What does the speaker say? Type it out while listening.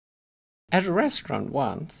At a restaurant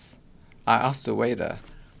once, I asked the waiter,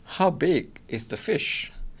 "How big is the fish?"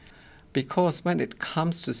 Because when it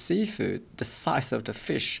comes to seafood, the size of the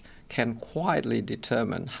fish can quietly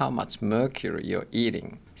determine how much mercury you're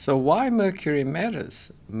eating. So why mercury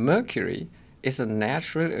matters? Mercury is a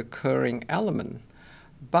naturally occurring element,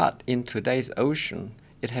 but in today's ocean,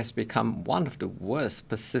 it has become one of the worst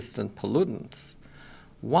persistent pollutants.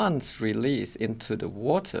 Once released into the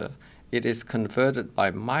water, it is converted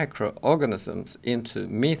by microorganisms into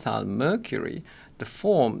methyl mercury, the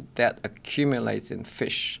form that accumulates in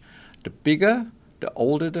fish. The bigger, the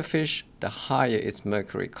older the fish, the higher its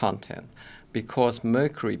mercury content, because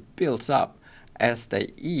mercury builds up as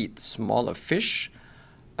they eat smaller fish.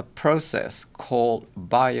 A process called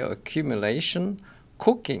bioaccumulation,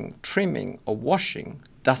 cooking, trimming, or washing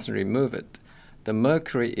doesn't remove it. The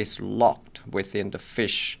mercury is locked within the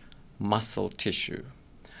fish muscle tissue.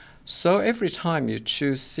 So every time you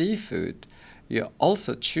choose seafood, you're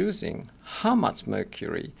also choosing how much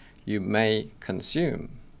mercury you may consume.